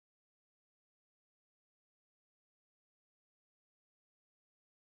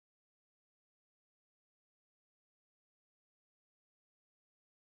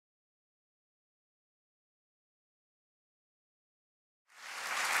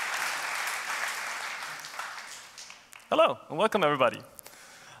Hello, and welcome everybody.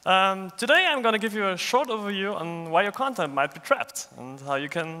 Today I'm going to give you a short overview on why your content might be trapped and how you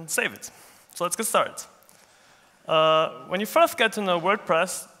can save it. So let's get started. When you first get to know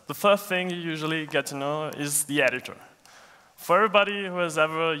WordPress, the first thing you usually get to know is the editor. For everybody who has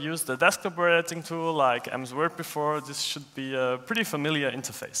ever used a desktop word editing tool like MS Word before, this should be a pretty familiar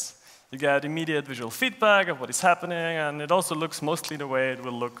interface. You get immediate visual feedback of what is happening, and it also looks mostly the way it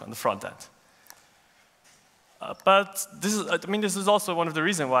will look on the front end. But this is also one of the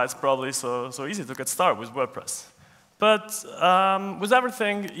reasons why it's probably so easy to get started with WordPress. But with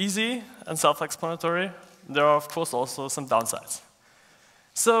everything easy and self-explanatory, there are, of course, also some downsides.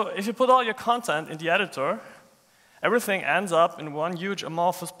 So if you put all your content in the editor, everything ends up in one huge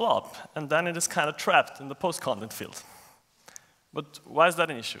amorphous blob, and then it is kind of trapped in the post content field. But why is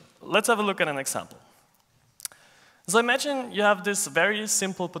that an issue? Let's have a look at an example. So imagine you have this very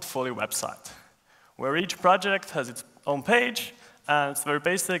simple portfolio website, where each project has its own page, and it's very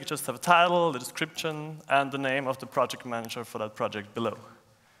basic. You just have a title, the description, and the name of the project manager for that project below.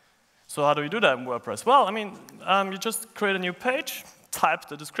 So how do we do that in WordPress? Well, you just create a new page, type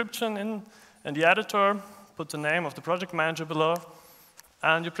the description in the editor, put the name of the project manager below,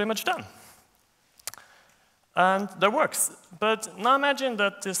 and you're pretty much done. And that works. But now imagine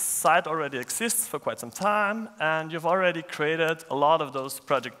that this site already exists for quite some time, and you've already created a lot of those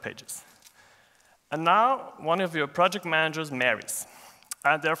project pages. And now one of your project managers marries,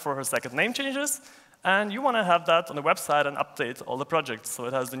 and therefore her second name changes, and you want to have that on the website and update all the projects so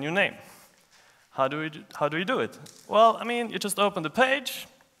it has the new name. How do we do it? Well, you just open the page,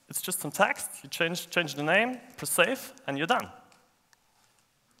 it's just some text, you change the name, press save, and you're done.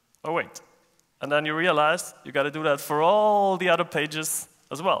 Oh wait. And then you realize you got to do that for all the other pages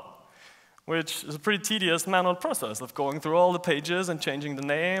as well, which is a pretty tedious manual process of going through all the pages and changing the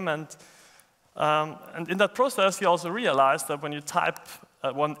name. And in that process, you also realize that when you type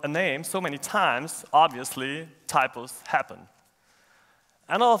a name so many times, obviously, typos happen.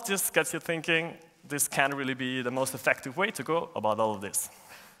 And all of this gets you thinking, this can't really be the most effective way to go about all of this.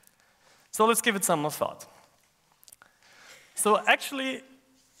 So let's give it some more thought. So actually,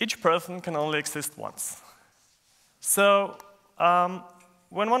 each person can only exist once. So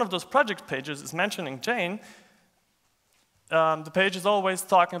when one of those project pages is mentioning Jane, the page is always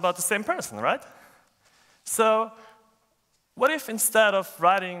talking about the same person, right? So what if instead of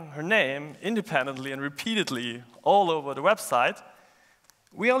writing her name independently and repeatedly all over the website,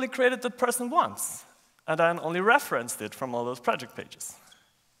 we only created that person once, and then only referenced it from all those project pages?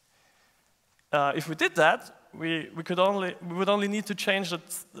 If we did that, we would only need to change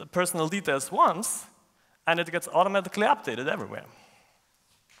the personal details once, and it gets automatically updated everywhere.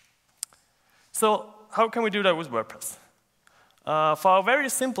 So how can we do that with WordPress? For a very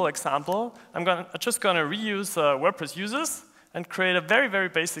simple example, I'm just going to reuse WordPress users and create a very, very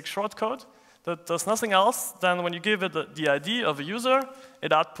basic shortcode that does nothing else than when you give it the ID of a user,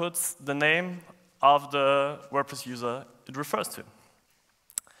 it outputs the name of the WordPress user it refers to.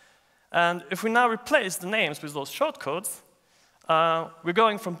 And if we now replace the names with those shortcodes, we're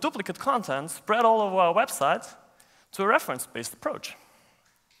going from duplicate content spread all over our website to a reference-based approach.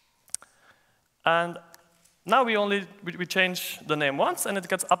 And now we change the name once, and it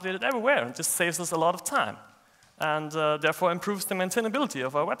gets updated everywhere. And this saves us a lot of time, and therefore improves the maintainability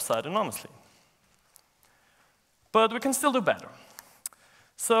of our website enormously. But we can still do better.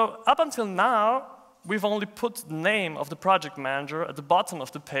 So up until now, we've only put the name of the project manager at the bottom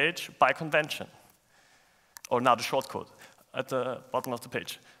of the page by convention. Or now the shortcode at the bottom of the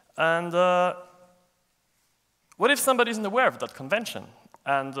page. And what if somebody isn't aware of that convention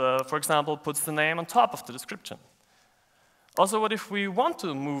and, for example, puts the name on top of the description? Also, what if we want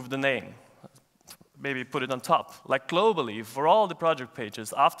to move the name, maybe put it on top, like globally for all the project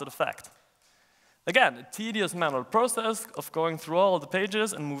pages after the fact? Again, a tedious manual process of going through all the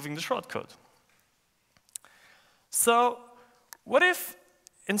pages and moving the shortcode. So what if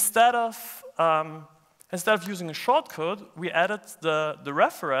instead of using a shortcode, we added the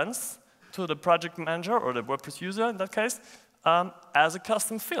reference to the project manager, or the WordPress user in that case, as a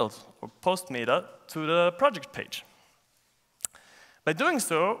custom field, or post meta, to the project page? By doing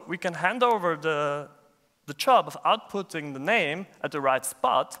so, we can hand over the job of outputting the name at the right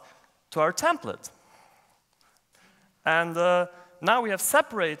spot to our template. And now we have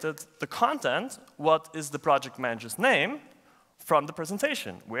separated the content, what is the project manager's name, from the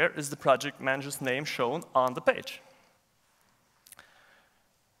presentation. Where is the project manager's name shown on the page?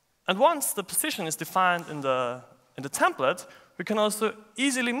 And once the position is defined in the template, we can also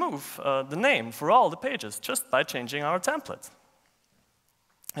easily move the name for all the pages just by changing our template.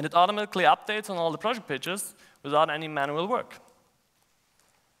 And it automatically updates on all the project pages without any manual work.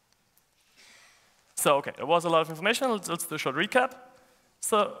 So, okay, it was a lot of information. Let's do a short recap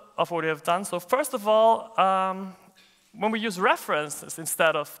of what we have done. So first of all, when we use references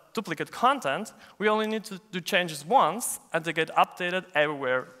instead of duplicate content, we only need to do changes once, and they get updated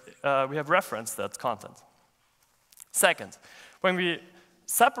everywhere we have referenced that content. Second, when we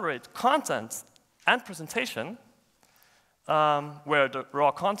separate content and presentation, where the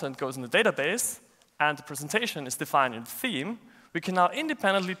raw content goes in the database and the presentation is defined in the theme, we can now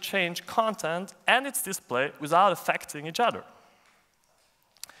independently change content and its display without affecting each other.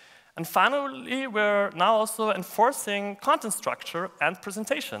 And finally, we're now also enforcing content structure and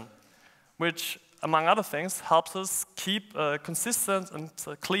presentation, which, among other things, helps us keep a consistent and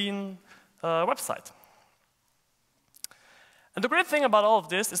clean website. And the great thing about all of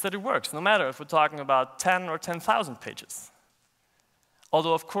this is that it works, no matter if we're talking about 10 or 10,000 pages.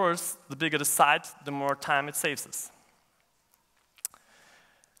 Although, of course, the bigger the site, the more time it saves us.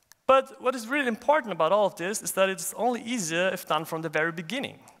 But what is really important about all of this is that it's only easier if done from the very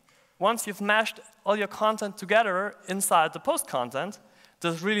beginning. Once you've mashed all your content together inside the post content,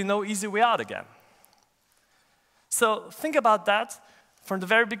 there's really no easy way out again. So think about that from the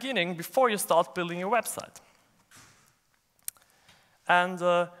very beginning before you start building your website. And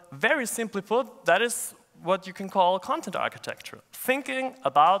very simply put, that is what you can call content architecture. Thinking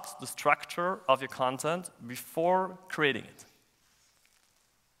about the structure of your content before creating it.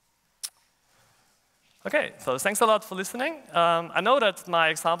 Okay, so thanks a lot for listening. I know that my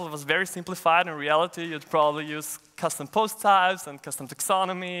example was very simplified. In reality, you'd probably use custom post types and custom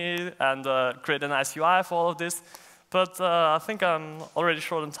taxonomy and create a nice UI for all of this. But I think I'm already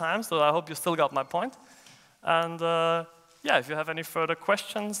short on time, so I hope you still got my point. And yeah, if you have any further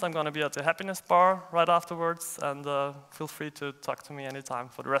questions, I'm going to be at the happiness bar right afterwards. And feel free to talk to me anytime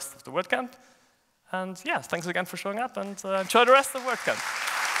for the rest of the WordCamp. And yeah, thanks again for showing up, and enjoy the rest of WordCamp.